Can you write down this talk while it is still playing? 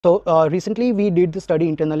So recently we did the study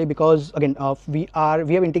internally because again we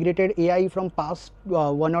have integrated AI from past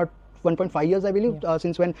 1.5 years, I believe,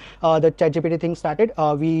 since when the ChatGPT thing started.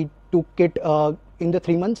 We took it in the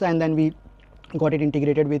 3 months and then we got it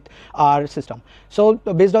integrated with our system. So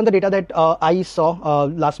based on the data that I saw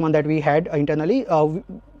last month that we had internally,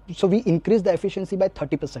 so we increased the efficiency by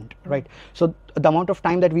 30%, right? So the amount of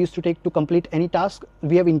time that we used to take to complete any task,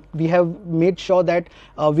 we have made sure that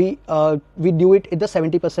we do it at the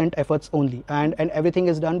 70% efforts only, and everything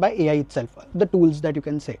is done by AI itself, the tools that you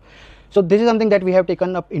can say. So this is something that we have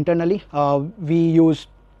taken up internally. We use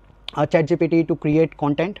ChatGPT to create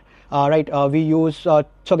content. Right, we use so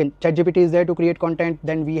again ChatGPT is there to create content.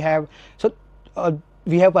 Then we have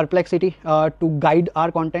we have Perplexity to guide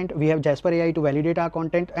our content. We have Jasper AI to validate our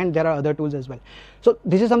content, and there are other tools as well. So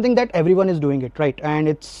this is something that everyone is doing it, right? And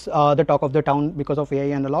it's the talk of the town because of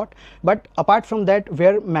AI and a lot. But apart from that,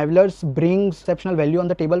 where Mavlers brings exceptional value on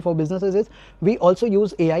the table for businesses is we also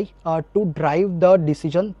use AI to drive the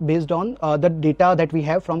decision based on the data that we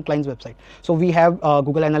have from client's website. So we have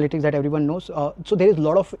Google Analytics that everyone knows. So there is a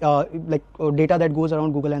lot of data that goes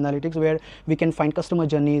around Google Analytics where we can find customer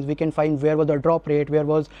journeys, we can find where was the drop rate, where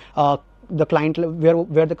was the client,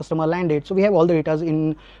 where the customer landed. So we have all the data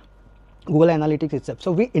in Google Analytics itself.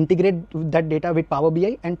 So we integrate that data with Power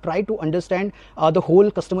BI and try to understand the whole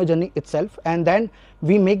customer journey itself, and then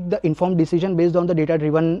we make the informed decision based on the data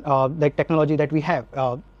driven like technology that we have,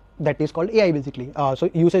 that is called AI basically. So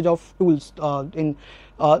usage of tools in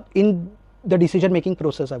the decision making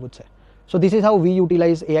process, I would say. So this is how we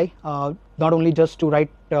utilize AI, not only just to write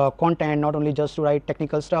content, not only just to write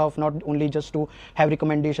technical stuff, not only just to have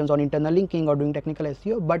recommendations on internal linking or doing technical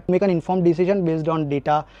SEO, but make an informed decision based on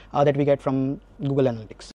data that we get from Google Analytics.